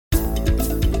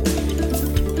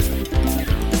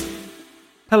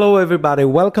Hello, everybody.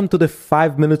 Welcome to the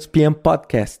 5 Minutes PM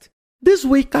podcast. This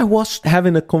week, I was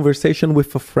having a conversation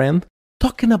with a friend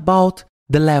talking about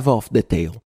the level of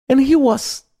detail. And he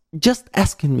was just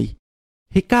asking me,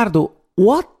 Ricardo,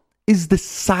 what is the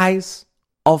size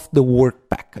of the work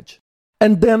package?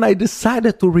 And then I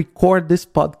decided to record this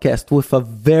podcast with a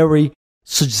very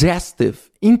suggestive,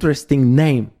 interesting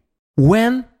name.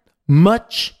 When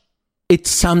much, it's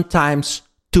sometimes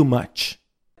too much.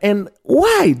 And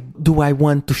why do I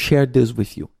want to share this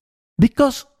with you?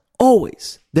 Because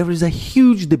always there is a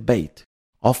huge debate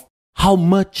of how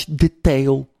much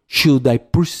detail should I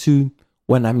pursue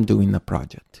when I'm doing a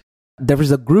project. There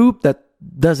is a group that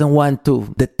doesn't want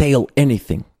to detail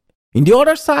anything. In the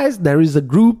other side, there is a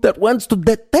group that wants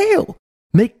to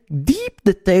make deep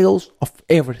details of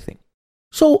everything.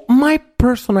 So my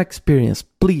personal experience,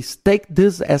 please take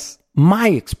this as my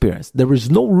experience. There is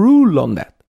no rule on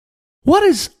that. What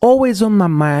is always on my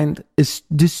mind is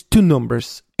these two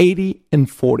numbers, 80 and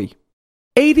 40.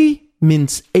 80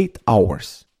 means 8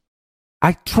 hours.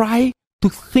 I try to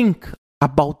think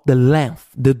about the length,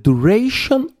 the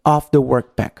duration of the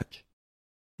work package.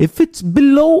 If it's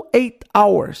below 8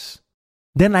 hours,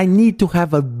 then I need to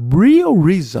have a real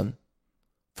reason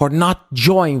for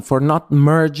not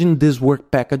merging this work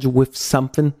package with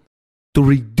something to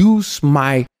reduce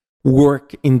my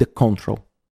work in the control.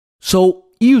 So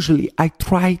usually I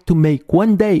try to make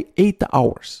one day 8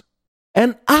 hours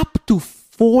and up to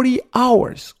 40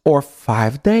 hours or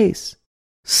 5 days.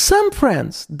 Some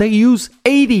friends, they use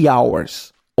 80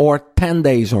 hours or 10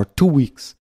 days or 2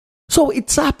 weeks. So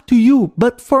it's up to you.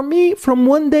 But for me, from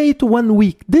 1 day to 1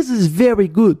 week, this is very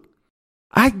good.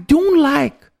 I don't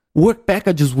like work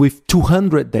packages with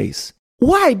 200 days.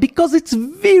 Why? Because it's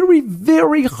very,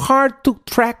 very hard to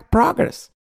track progress.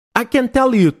 I can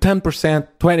tell you 10%,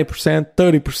 20%,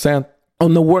 30%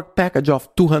 on a work package of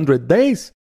 200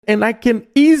 days, and I can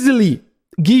easily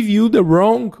give you the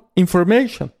wrong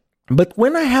information. But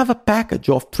when I have a package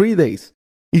of 3 days,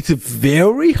 it's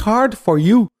very hard for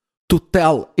you to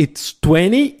tell it's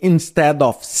 20 instead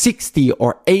of 60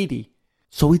 or 80.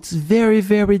 So it's very,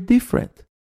 very different.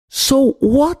 So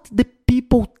what the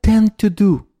people tend to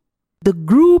do, the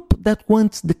group that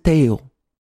wants detail,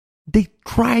 they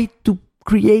try to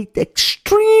create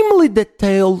extremely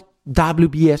detailed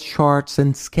WBS charts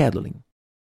and scheduling.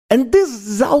 And this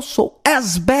is also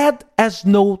as bad as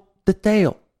no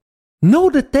detail. No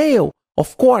detail,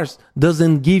 of course,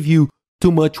 doesn't give you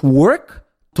too much work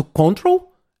to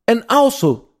control and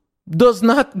also does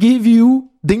not give you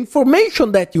the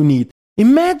information that you need.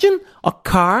 Imagine a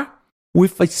car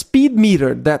with a speed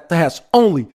meter that has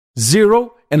only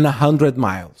 0 and 100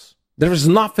 miles. There is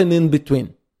nothing in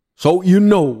between. So you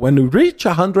know when you reach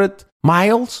 100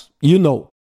 miles, you know.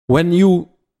 When you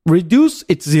reduce,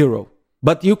 it's 0.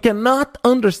 But you cannot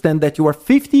understand that you are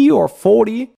 50 or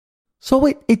 40. So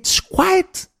it's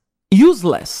quite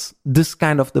useless, this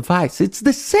kind of device. It's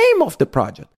the same of the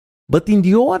project. But in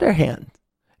the other hand,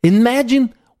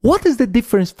 imagine what is the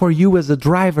difference for you as a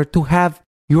driver to have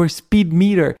your speed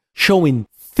meter showing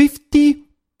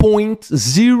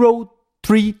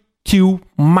 50.032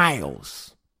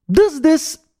 miles. Does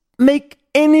this make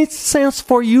any sense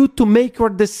for you to make your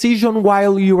decision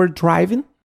while you are driving?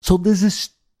 So this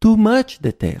is too much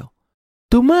detail.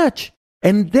 Too much.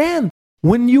 And then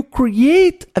when you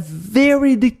create a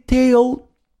very detailed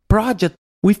project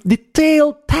with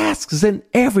detailed tasks and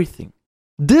everything,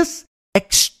 this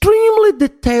extremely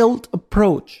detailed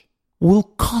approach will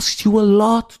cost you a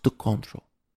lot to control.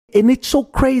 And it's so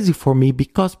crazy for me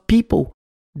because people,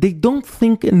 they don't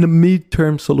think in the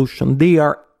midterm solution. They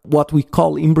are what we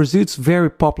call, in Brazil, it's very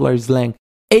popular slang,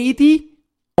 80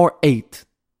 or 8.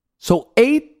 So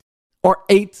 8 or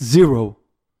 80.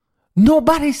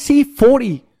 Nobody see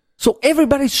 40. So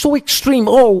everybody's so extreme.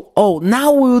 Oh,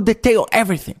 now we will detail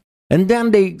everything. And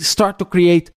then they start to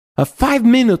create a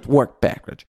 5-minute work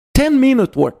package,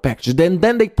 10-minute work package. Then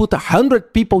they put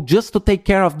 100 people just to take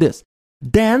care of this.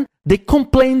 Then they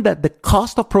complain that the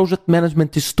cost of project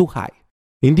management is too high.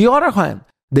 In the other hand,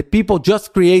 the people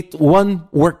just create one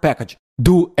work package,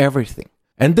 do everything.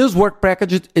 And this work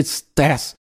package has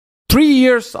 3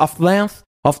 years of length,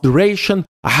 of duration,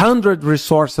 100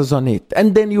 resources on it.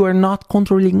 And then you are not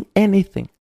controlling anything.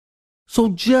 So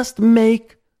just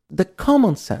make the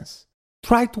common sense.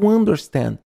 Try to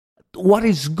understand what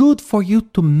is good for you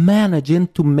to manage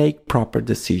and to make proper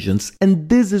decisions. And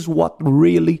this is what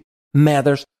really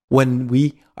matters when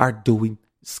we are doing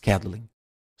scheduling.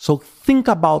 So think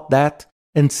about that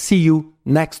and see you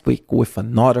next week with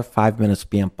another 5 Minutes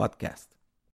PM podcast.